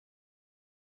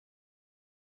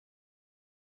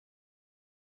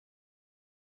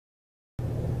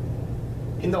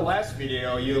In the last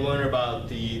video, you learned about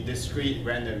the discrete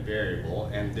random variable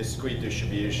and discrete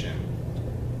distribution.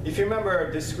 If you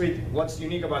remember what's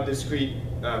unique about discrete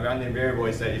random variable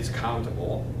is that it's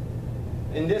countable.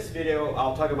 In this video,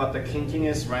 I'll talk about the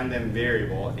continuous random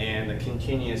variable and the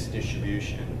continuous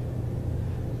distribution.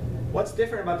 What's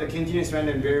different about the continuous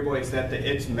random variable is that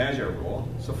it's measurable.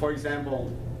 So for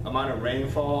example, amount of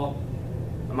rainfall,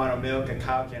 amount of milk you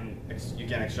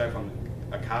can extract from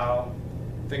a cow,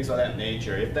 things of that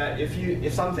nature.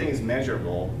 If something is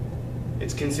measurable,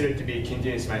 it's considered to be a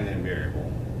continuous random variable.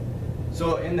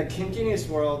 So in the continuous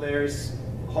world, there's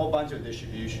a whole bunch of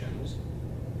distributions.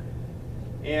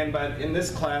 But in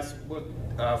this class, we'll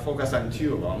focus on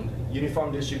two of them,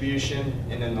 uniform distribution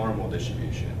and then normal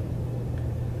distribution.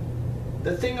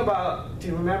 The thing to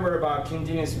remember about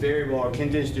continuous variable or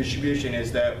continuous distribution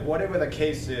is that whatever the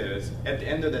case is, at the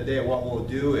end of the day, what we'll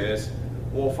do is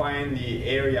we'll find the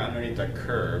area underneath the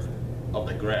curve of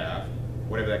the graph,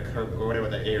 whatever that curve or whatever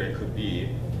the area could be.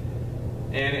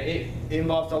 And it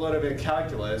involves a little bit of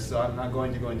calculus, so I'm not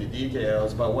going to go into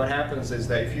details, but what happens is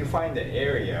that if you find the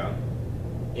area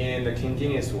in the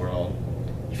continuous world,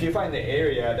 if you find the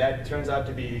area, that turns out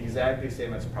to be exactly the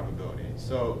same as probability.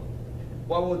 So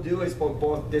what we'll do is for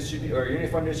both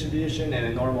uniform distribution and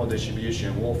a normal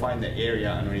distribution, we'll find the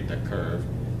area underneath the curve,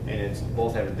 and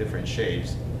both have different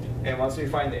shapes. And once we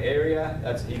find the area,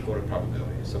 that's equal to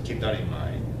probability. So keep that in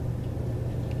mind.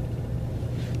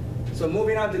 So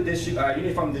moving on to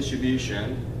uniform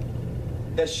distribution,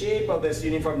 the shape of this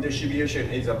uniform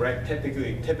distribution is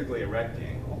typically a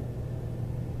rectangle.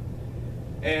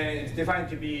 And it's defined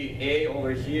to be A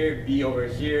over here, B over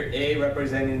here, A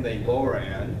representing the lower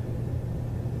end,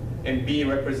 and B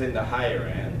representing the higher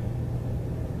end.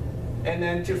 And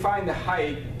then to find the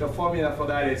height, the formula for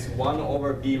that is 1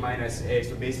 over B minus A,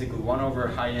 so basically 1 over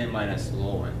high end minus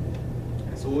low end.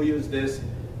 And so we'll use this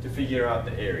to figure out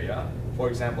the area, for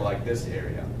example, like this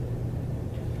area.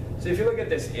 So if you look at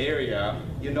this area,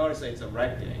 you notice that it's a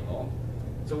rectangle.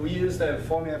 So we use the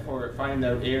formula for finding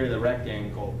the area of the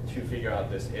rectangle to figure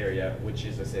out this area, which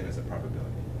is the same as the probability.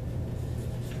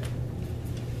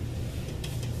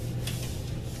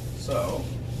 So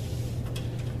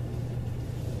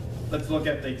let's look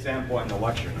at the example in the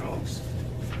lecture notes.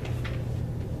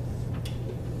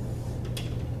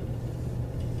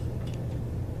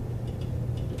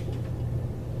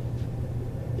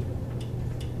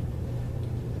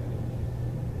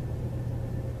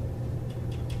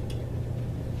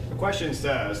 The question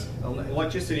says, an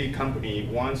electricity company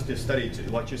wants to study the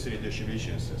electricity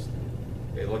distribution system.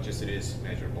 Electricity is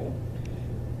measurable.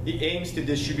 It aims to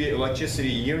distribute electricity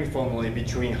uniformly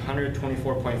between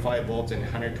 124.5 volts and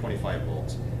 125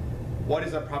 volts. What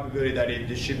is the probability that it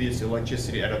distributes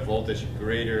electricity at a voltage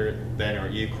greater than or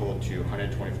equal to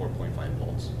 124.5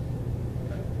 volts?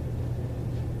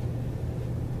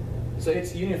 So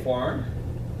it's uniform,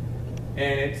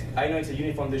 and I know it's a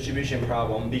uniform distribution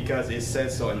problem because it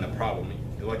says so in the problem.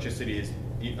 Electricity is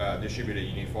distributed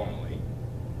uniformly.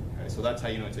 Okay, so that's how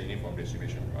you know it's a uniform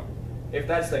distribution problem. If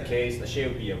that's the case, the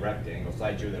shape would be a rectangle, so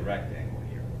I drew the rectangle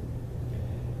here.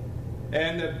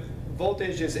 And the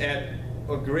voltage is at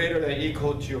or greater than or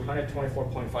equal to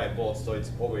 124.5 volts, so it's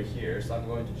over here. So I'm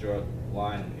going to draw a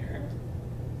line here.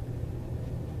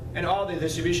 And all the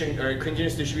distribution or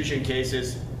continuous distribution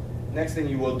cases, next thing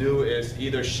you will do is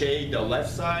either shade the left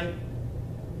side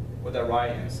or the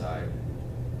right hand side.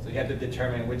 So you have to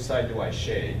determine which side do I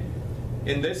shade.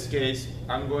 In this case,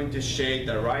 I'm going to shade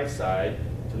the right side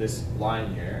to this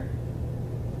line here,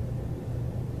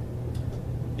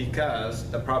 because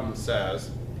the problem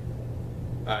says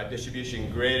distribution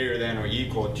greater than or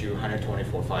equal to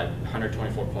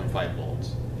 124.5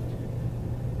 volts.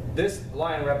 This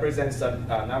line represents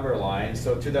a number line,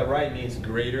 so to the right means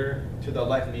greater, to the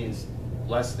left means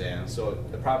less than. So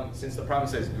since the problem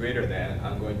says greater than,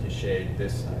 I'm going to shade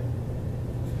this side.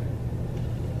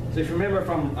 So if you remember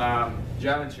from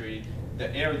geometry, the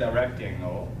area of the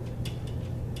rectangle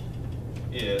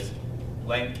is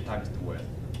length times the width.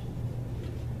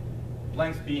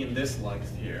 Length being this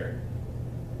length here,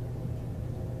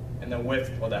 and the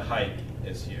width or the height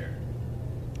is here.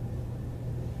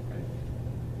 Okay.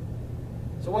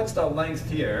 So what's the length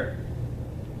here?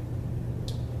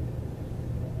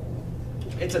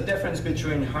 It's a difference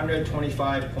between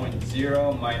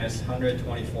 125.0 minus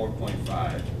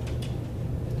 124.5,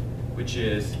 which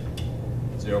is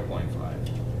 0.5.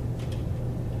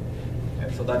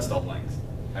 Okay, so that's the length.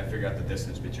 I figure out the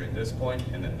distance between this point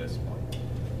and then this point.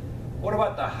 What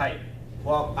about the height?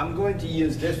 Well, I'm going to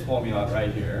use this formula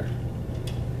right here,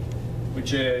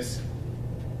 which is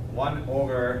 1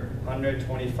 over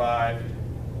 125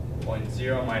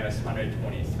 0.0 minus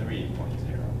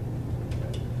 123.0.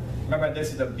 Remember,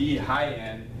 this is the B high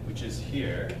end, which is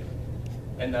here,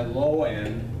 and the low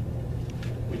end,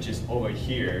 which is over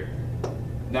here,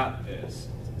 not this.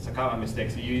 It's a common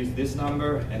mistake. So you use this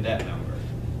number and that number.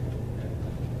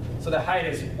 So the height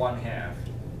is 1/2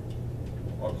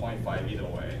 or 0.5 either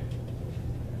way.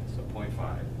 So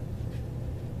 0.5.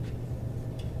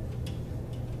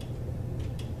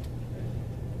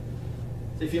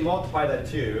 So if you multiply the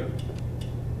two,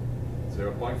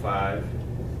 0.5,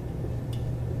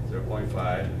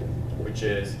 0.5, which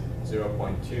is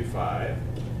 0.25,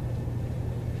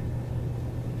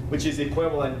 which is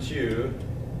equivalent to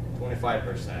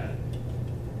 25%.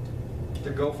 To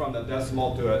go from the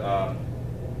decimal to a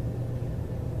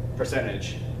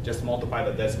percentage, just multiply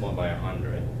the decimal by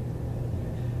 100.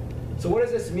 So what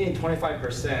does this mean,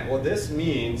 25%? Well, this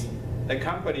means the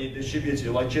company distributes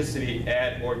electricity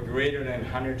at or greater than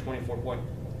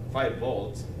 124.5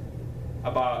 volts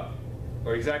about,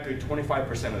 or exactly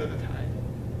 25% of the time.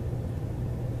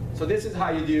 So this is how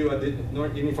you do a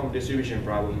uniform distribution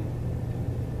problem.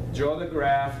 Draw the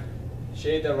graph,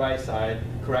 shade the right side,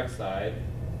 correct side,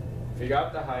 figure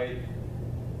out the height,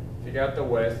 figure out the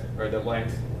width or the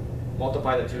length,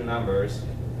 multiply the two numbers,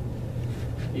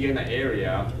 you get an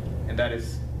area, and that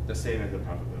is the same as the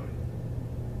probability.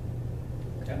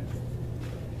 Okay?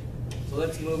 So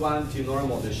let's move on to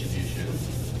normal distribution.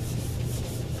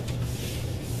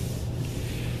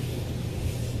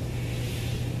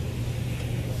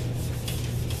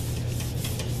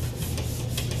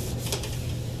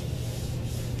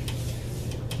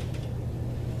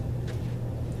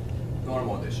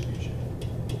 Normal distribution.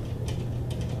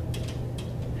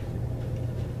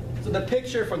 So the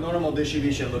picture for normal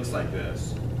distribution looks like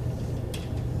this.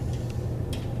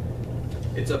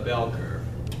 It's a bell curve.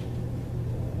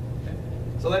 Okay.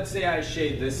 So let's say I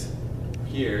shade this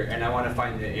here and I want to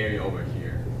find the area over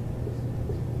here.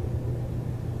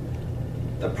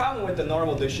 The problem with the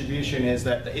normal distribution is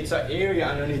that it's an area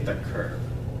underneath the curve.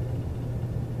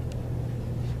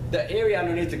 The area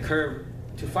underneath the curve,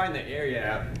 to find the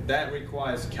area, that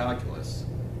requires calculus.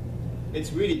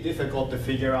 It's really difficult to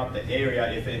figure out the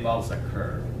area if it involves a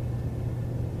curve.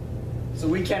 So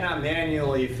we cannot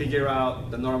manually figure out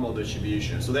the normal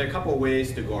distribution. So there are a couple of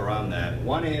ways to go around that.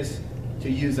 One is to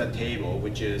use a table,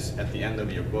 which is at the end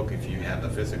of your book if you have the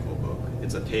physical book.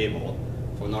 It's a table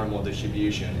for normal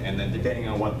distribution, and then depending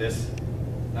on what this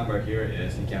number here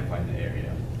is, you can find the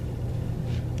area.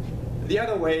 The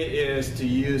other way is to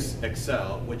use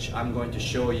Excel, which I'm going to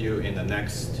show you in the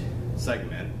next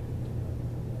segment.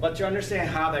 But to understand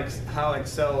how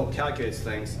Excel calculates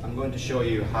things, I'm going to show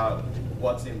you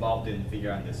what's involved in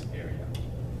figuring out this area.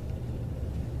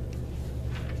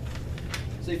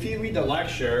 So if you read the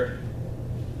lecture,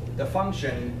 the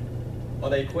function or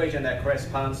the equation that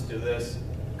corresponds to this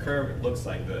curve looks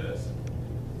like this.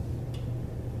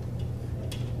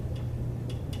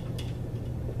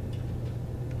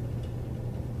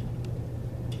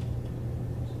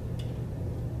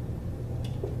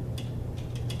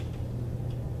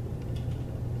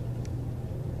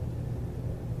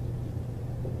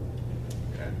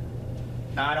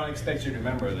 Now, I don't expect you to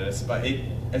remember this, but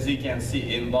as you can see,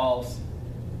 it involves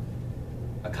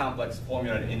a complex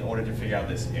formula in order to figure out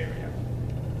this area.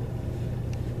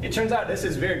 It turns out this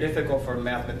is very difficult for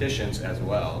mathematicians as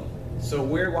well. So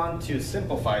we want to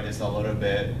simplify this a little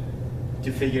bit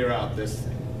to figure out this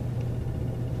thing.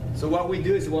 So what we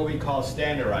do is what we call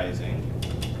standardizing.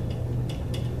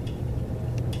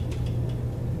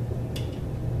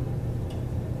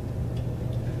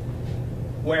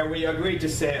 Where we agree to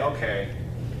say, okay,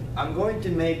 I'm going to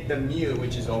make the mu,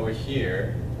 which is over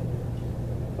here,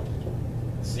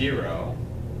 0.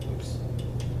 Oops.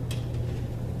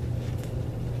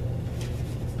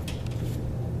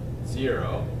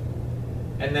 0.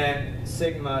 And then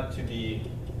sigma to be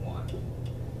 1.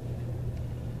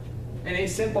 And it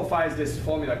simplifies this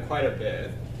formula quite a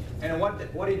bit. And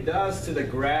what it does to the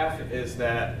graph is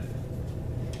that,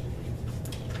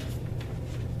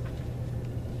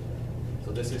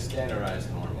 so this is standardized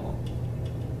normal,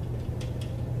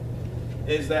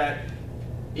 is that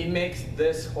it makes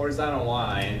this horizontal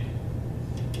line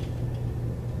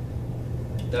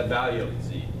the value of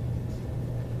z.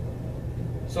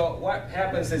 So what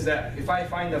happens is that if I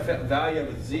find the value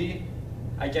of z,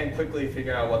 I can quickly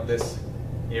figure out what this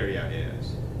area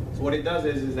is. So what it does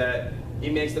is that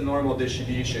it makes the normal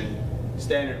distribution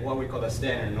standard, what we call the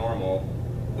standard normal,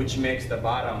 which makes the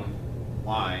bottom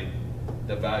line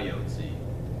the value of z.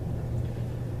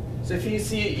 So if you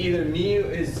see either mu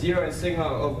is 0 and sigma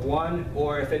of 1,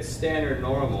 or if it's standard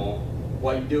normal,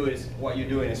 what you're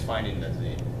doing is finding the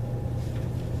z.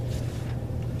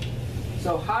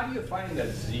 So how do you find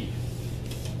the z?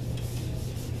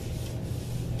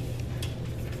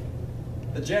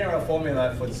 The general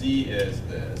formula for z is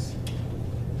this: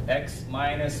 x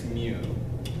minus mu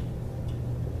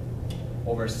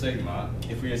over sigma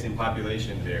if we're using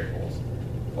population variables,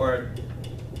 or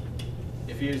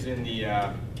if you're using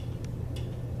the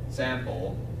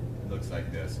sample, it looks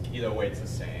like this. Either way, it's the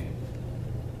same.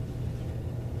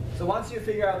 So once you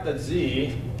figure out the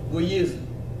z, we use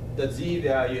the z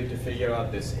value to figure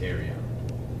out this area.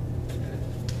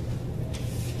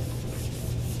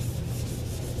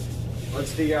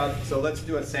 Let's figure out, so let's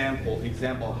do a sample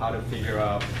example how to figure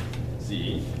out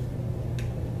z.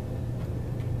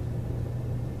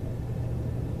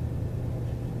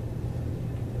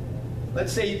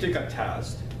 Let's say you took a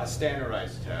test, a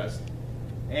standardized test,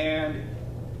 and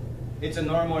it's a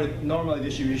normally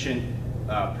distribution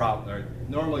problem, or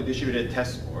normally distributed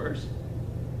test scores.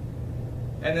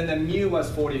 And then the mu was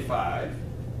 45,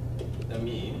 the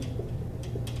mean,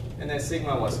 and then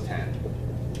sigma was 10.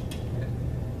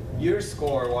 Your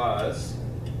score was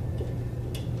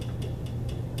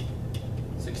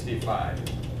 65.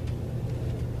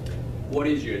 What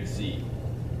is your z?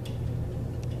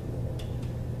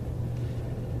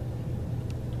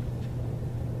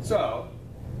 So,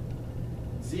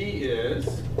 z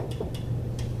is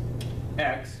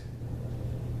x,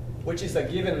 which is a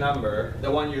given number,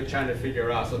 the one you're trying to figure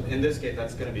out. So in this case,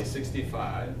 that's going to be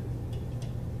 65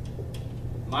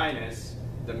 minus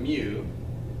the mu,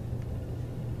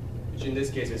 which in this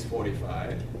case is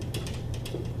 45,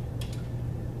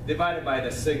 divided by the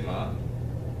sigma,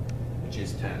 which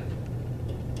is 10.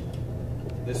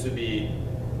 This would be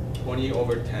 20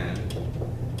 over 10,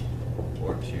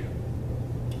 or 2.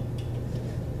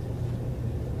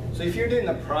 So if you're doing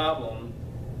the problem,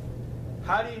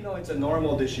 how do you know it's a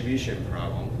normal distribution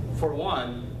problem? For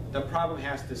one, the problem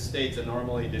has to state it's a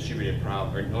normally distributed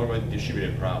problem, or normally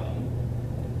distributed problem.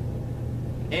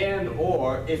 And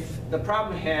or if the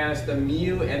problem has the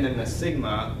mu and then the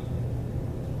sigma,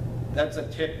 that's a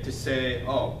tip to say,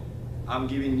 oh, I'm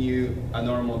giving you a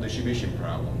normal distribution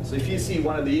problem. So if you see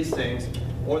one of these things,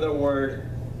 or the word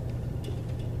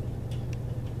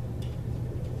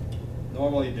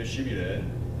normally distributed,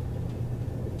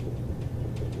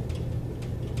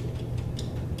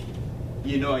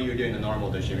 you know you're doing a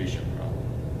normal distribution problem.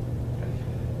 Okay.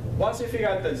 Once you figure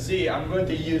out the z, I'm going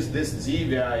to use this z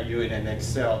value in an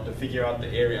Excel to figure out the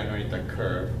area underneath the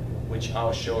curve, which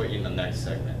I'll show you in the next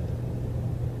segment.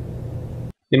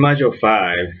 In Module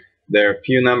 5, there are a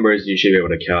few numbers you should be able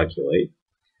to calculate.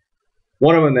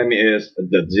 One of them is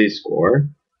the z-score.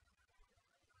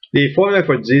 The formula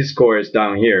for z-score is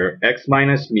down here, x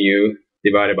minus mu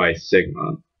divided by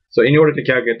sigma. So in order to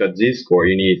calculate the z-score,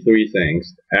 you need three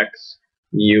things: x,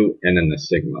 mu, and then the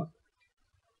sigma.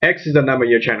 X is the number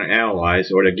you're trying to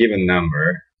analyze, or the given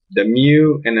number. The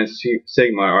mu and the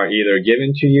sigma are either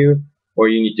given to you, or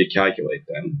you need to calculate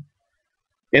them.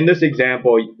 In this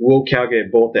example, we'll calculate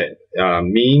both the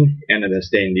mean and the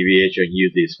standard deviation and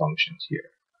use these functions here.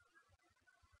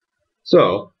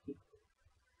 So,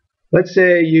 let's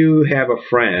say you have a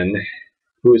friend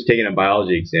who's taking a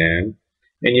biology exam,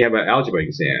 and you have an algebra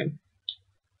exam.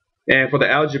 And for the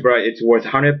algebra, it's worth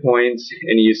 100 points,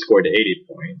 and you scored 80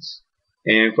 points.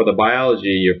 And for the biology,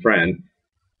 your friend,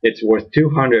 it's worth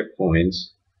 200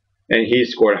 points, and he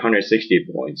scored 160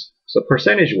 points. So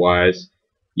percentage-wise,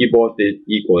 you both did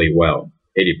equally well,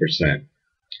 80%.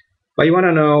 But you want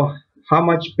to know how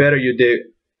much better you did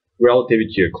relative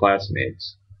to your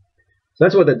classmates. So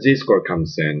that's where the z-score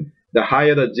comes in. The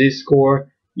higher the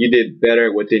z-score, you did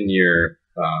better within your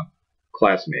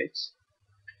classmates.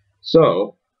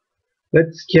 So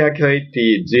let's calculate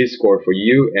the z-score for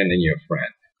you and then your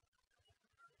friend.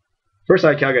 First,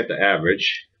 I calculate the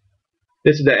average.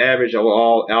 This is the average of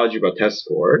all algebra test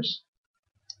scores.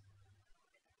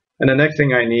 And the next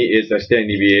thing I need is the standard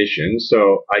deviation.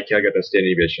 So I calculate the standard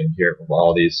deviation here of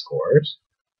all these scores.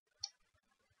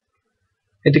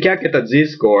 And to calculate the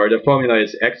z-score, the formula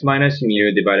is x minus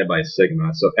mu divided by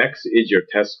sigma. So x is your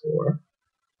test score,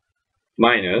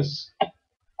 minus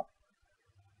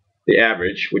the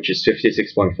average, which is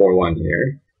 56.41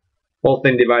 here, whole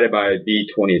thing divided by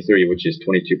B23, which is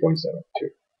 22.72.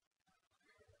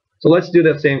 So let's do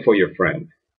the same for your friend.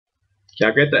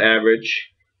 Calculate the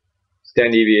average,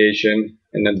 standard deviation,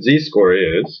 and then z-score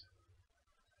is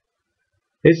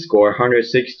his score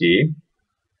 160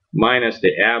 minus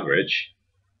the average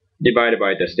divided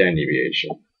by the standard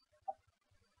deviation.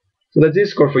 So the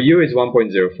z-score for you is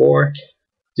 1.04.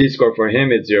 Z-score for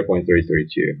him is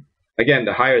 0.332. Again,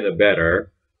 the higher the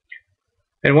better.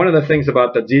 And one of the things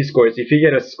about the z-score is if you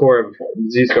get a score of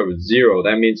z-score of 0,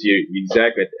 that means you're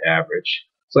exactly at the average.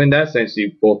 So in that sense,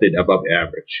 you both did above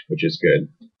average, which is good.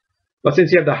 But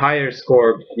since you have the higher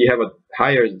score, you have a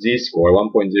higher z-score,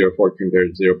 1.04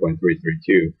 compared to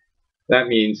 0.332, that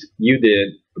means you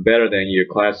did better than your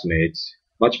classmates,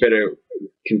 much better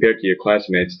compared to your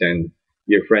classmates than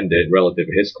your friend did relative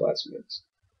to his classmates.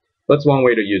 That's one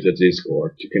way to use a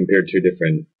z-score to compare two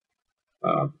different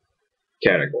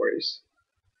categories.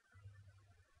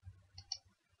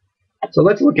 So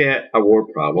let's look at a word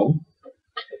problem.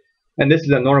 And this is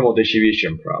a normal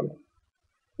distribution problem.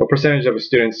 What percentage of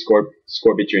students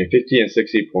score between 50 and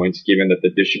 60 points given that the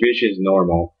distribution is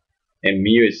normal and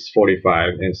mu is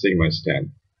 45 and sigma is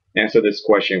 10? Answer this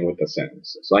question with a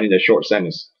sentence. So I need a short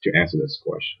sentence to answer this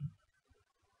question.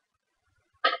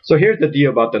 So here's the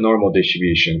deal about the normal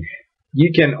distribution.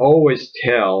 You can always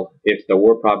tell if the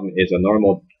word problem is a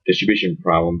normal distribution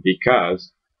problem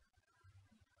because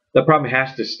the problem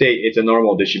has to state it's a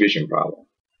normal distribution problem.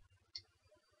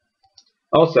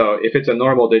 Also, if it's a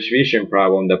normal distribution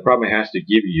problem, the problem has to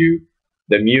give you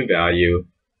the mu value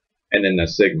and then the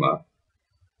sigma.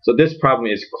 So this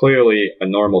problem is clearly a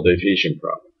normal distribution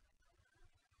problem.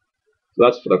 So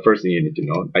that's the first thing you need to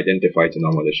know. Identify it's a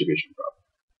normal distribution problem.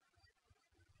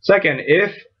 Second,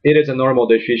 if it is a normal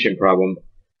distribution problem,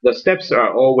 the steps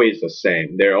are always the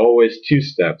same. There are always two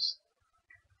steps.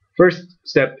 First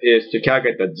step is to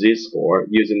calculate the z-score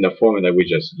using the formula we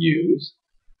just used.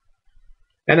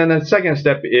 And then the second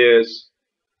step is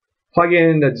plug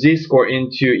in the z-score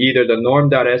into either the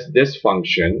norm.s this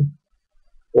function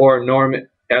or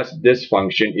norm.s this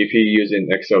function if you're using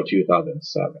Excel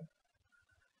 2007.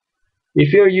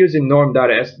 If you're using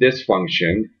norm.s this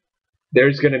function,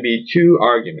 there's going to be two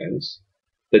arguments,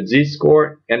 the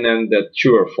z-score and then the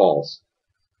true or false.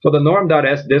 For the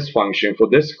norm.s this function for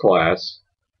this class,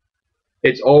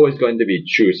 it's always going to be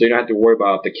true, so you don't have to worry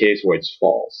about the case where it's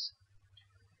false.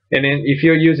 And then if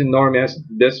you're using norm.s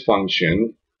this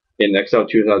function in Excel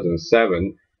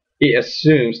 2007, it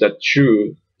assumes the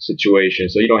true situation,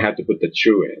 so you don't have to put the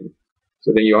true in.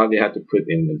 So then you only have to put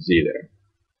in the z there.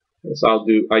 So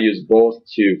I use both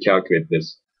to calculate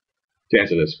this, to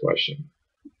answer this question.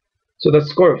 So the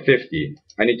score of 50,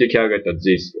 I need to calculate the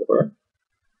z-score.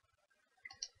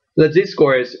 The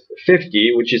z-score is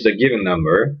 50, which is a given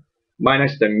number,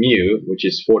 minus the mu, which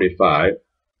is 45,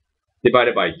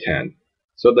 divided by 10.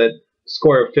 So the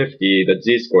score of 50, the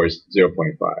z-score is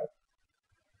 0.5.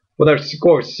 For the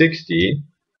score of 60,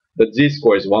 the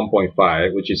z-score is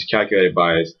 1.5, which is calculated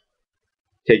by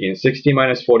taking 60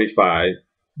 minus 45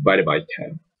 divided by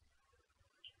 10.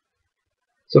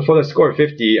 So for the score of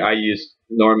 50, I use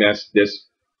norm.s this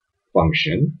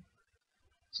function.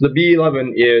 So the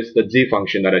B11 is the z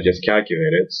function that I just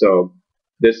calculated. So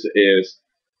this is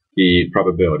the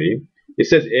probability. It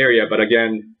says area, but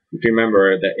again, if you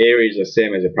remember, the area is the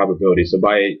same as the probability. So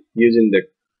by using the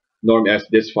norm.s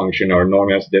this function or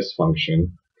norm.s this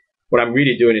function, what I'm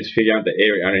really doing is figuring out the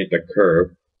area underneath the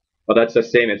curve. But that's the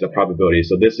same as the probability.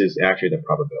 So this is actually the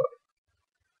probability.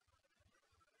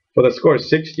 For the score of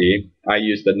 60, I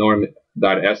use the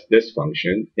norm.s this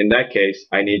function. In that case,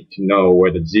 I need to know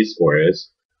where the z-score is,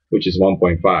 which is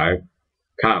 1.5,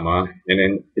 comma, and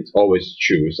then it's always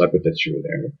true, so I put the true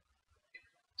there.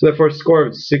 So for score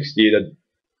of 60,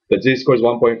 the z-score is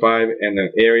 1.5, and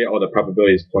the area or the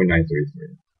probability is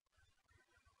 0.933.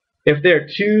 If there are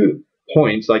 2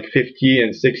 points, like 50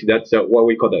 and 60, that's what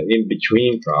we call the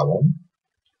in-between problem.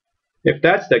 If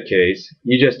that's the case,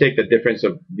 you just take the difference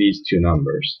of these two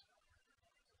numbers.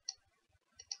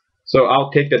 So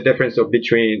I'll take the difference of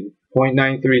between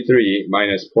 0.933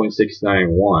 minus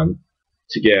 0.691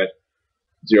 to get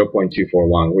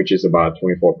 0.241, which is about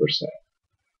 24%.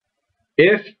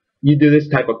 If you do this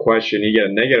type of question, you get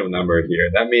a negative number here.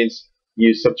 That means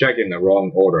you subtract in the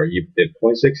wrong order. You did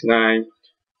 0.69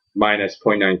 minus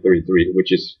 0.933,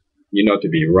 which is, you know, to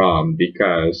be wrong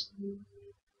because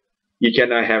you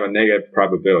cannot have a negative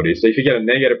probability. So if you get a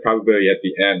negative probability at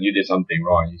the end, you did something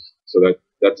wrong. So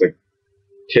that's a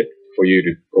tip for you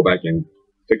to go back and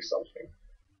fix something.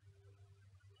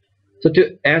 So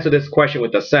to answer this question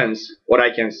with a sense, what I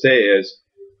can say is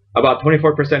about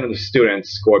 24% of the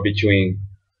students score between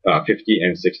 50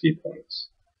 and 60 points.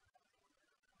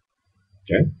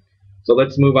 Okay, so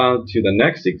let's move on to the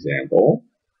next example.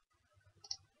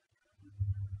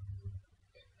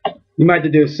 You might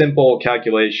do simple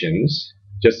calculations,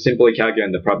 just simply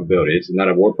calculating the probabilities, not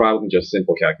a word problem, just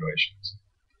simple calculations.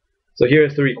 So here are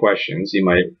 3 questions you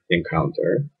might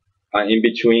encounter. In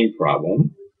between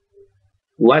problem,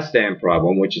 less than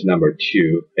problem, which is number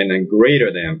 2, and then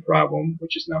greater than problem,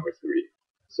 which is number 3.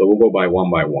 So we'll go by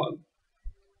one.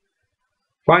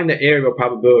 find the area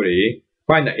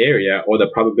or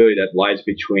the probability that lies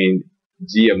between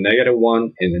z of -1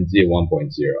 and then z of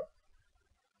 1.0.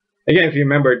 Again, if you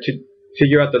remember, to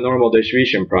figure out the normal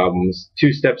distribution problems,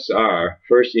 two steps are,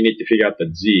 first you need to figure out the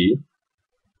z,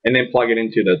 and then plug it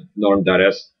into the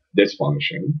norm.s this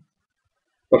function.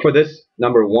 But for this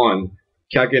number 1,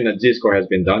 calculating the z-score has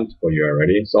been done for you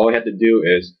already, so all I have to do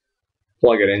is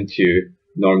plug it into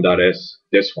norm.s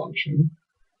this function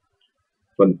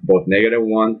for both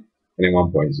 -1 and then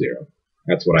 1.0.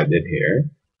 That's what I did here.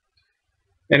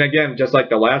 And again, just like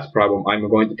the last problem, I'm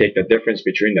going to take the difference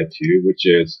between the two, which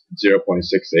is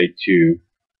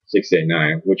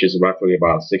 0.682689, which is roughly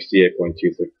about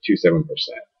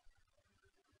 68.27%.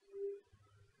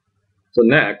 So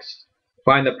next,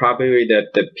 find the probability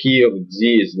that the P of z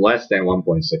is less than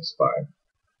 1.65.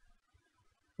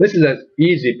 This is an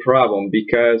easy problem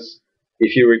because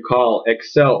if you recall,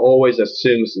 Excel always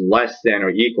assumes less than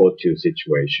or equal to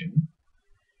situation.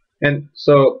 And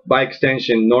so by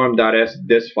extension, norm.s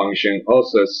this function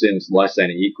also assumes less than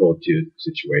or equal to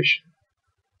situation.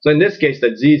 So in this case,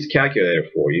 the z is calculated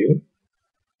for you.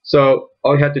 So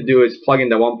all you have to do is plug in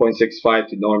the 1.65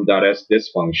 to norm.s this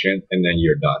function, and then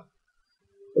you're done.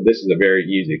 So this is a very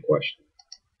easy question.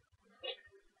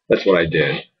 That's what I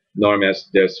did. Norm s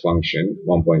this function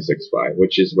 1.65,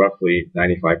 which is roughly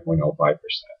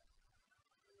 95.05%.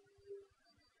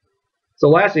 So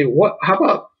lastly, how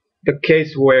about the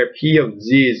case where P of z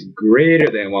is greater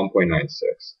than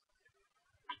 1.96?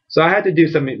 So I had to do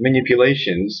some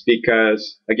manipulations because,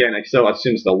 again, Excel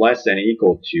assumes the less than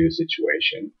equal to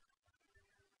situation.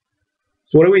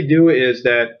 So what we do is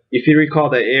that if you recall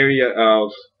the area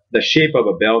of the shape of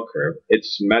a bell curve,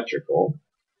 it's symmetrical.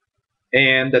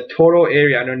 And the total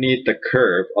area underneath the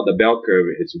curve of the bell curve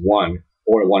is 1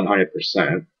 or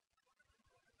 100%.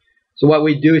 So what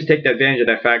we do is take advantage of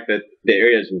the fact that the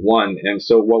area is 1, and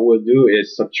so what we'll do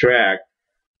is subtract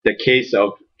the case of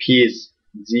P's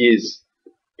z's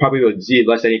probability of z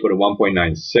less than or equal to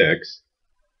 1.96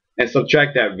 and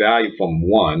subtract that value from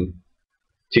 1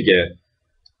 to get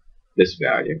this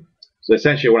value. So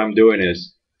essentially what I'm doing is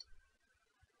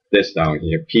this down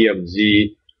here. P of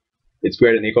z is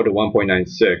greater than or equal to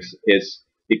 1.96 is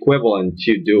equivalent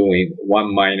to doing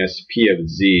 1 minus P of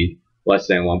z less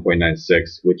than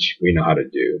 1.96, which we know how to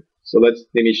do. So let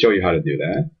me show you how to do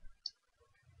that.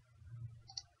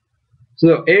 So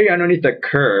the area underneath the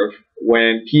curve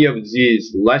when P of z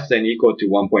is less than or equal to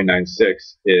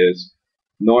 1.96 is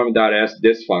norm.s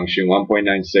this function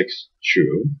 1.96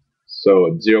 true,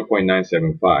 so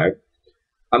 0.975.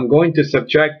 I'm going to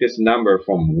subtract this number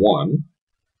from 1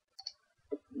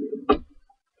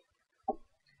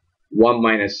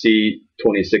 minus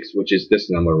C26, which is this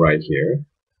number right here.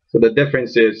 So the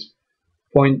difference is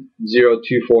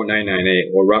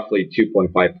 0.024998, or roughly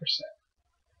 2.5%.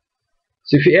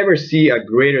 So if you ever see a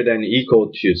greater than or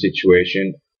equal to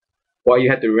situation, what you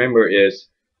have to remember is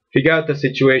figure out the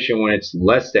situation when it's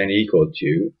less than or equal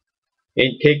to,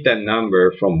 and take that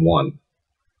number from 1,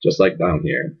 just like down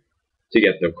here, to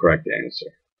get the correct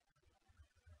answer.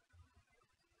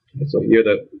 And so here are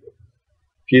the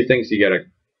few things you gotta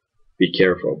be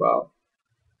careful about.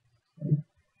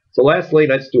 So lastly,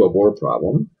 let's do a board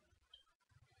problem.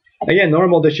 Again,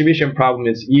 normal distribution problem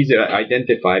is easy to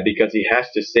identify because it has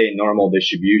to say normal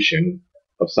distribution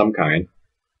of some kind,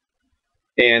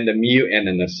 and the mu and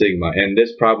then the sigma, and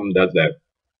this problem does that,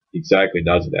 exactly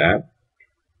does that.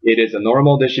 It is a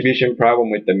normal distribution problem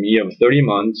with the mu of 30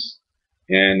 months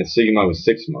and the sigma of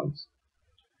 6 months.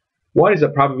 What is the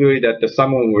probability that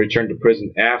someone will return to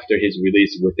prison after his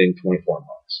release within 24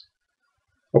 months?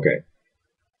 Okay,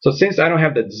 so since I don't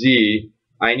have the z,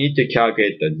 I need to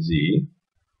calculate the z.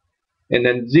 And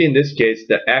then z in this case,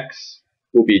 the x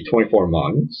will be 24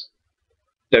 months,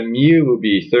 the mu will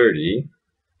be 30,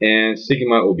 and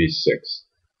sigma will be 6.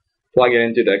 Plug it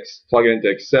into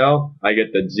Excel, I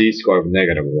get the z-score of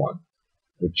 -1,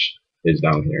 which is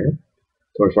down here.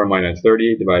 24 minus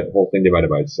 30, whole thing divided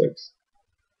by 6.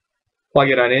 Plug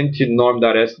it on into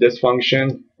norm.s this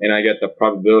function, and I get the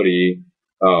probability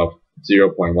of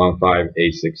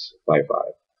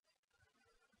 0.158655.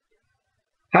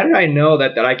 How did I know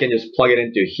that I can just plug it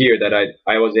into here, that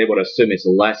I was able to assume it's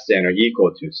less than or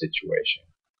equal to situation?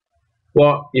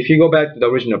 Well, if you go back to the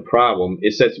original problem,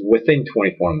 it says within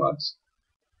 24 months.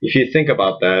 If you think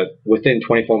about that, within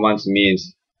 24 months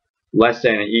means less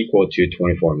than or equal to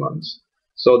 24 months.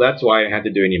 So that's why I had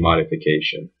to do any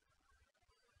modification.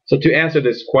 So to answer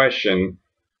this question,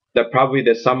 the probability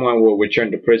that someone will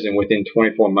return to prison within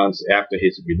 24 months after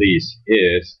his release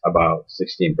is about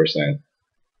 16%.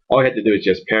 All I had to do is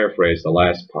just paraphrase the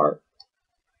last part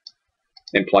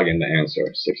and plug in the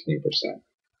answer, 16%.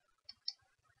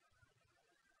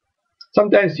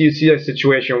 Sometimes you see a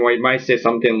situation where it might say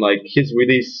something like his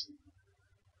release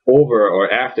over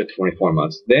or after 24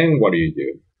 months. Then what do you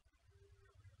do?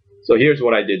 So here's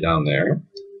what I did down there.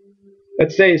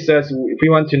 Let's say it says if we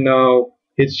want to know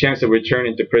his chance of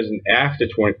returning to prison after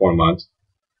 24 months,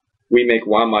 we make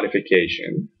one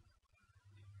modification.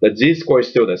 The z-score is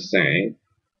still the same,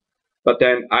 but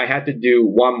then I had to do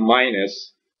 1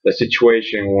 minus the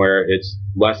situation where it's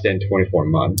less than 24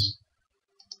 months,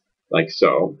 like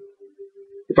so.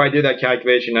 If I do that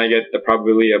calculation, I get the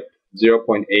probability of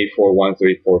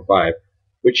 0.841345,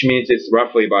 which means it's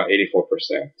roughly about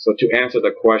 84%. So to answer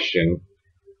the question,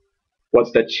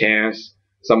 what's the chance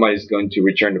somebody's going to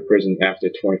return to prison after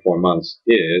 24 months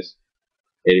is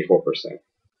 84%.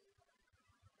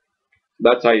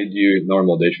 That's how you do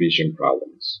normal distribution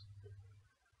problems.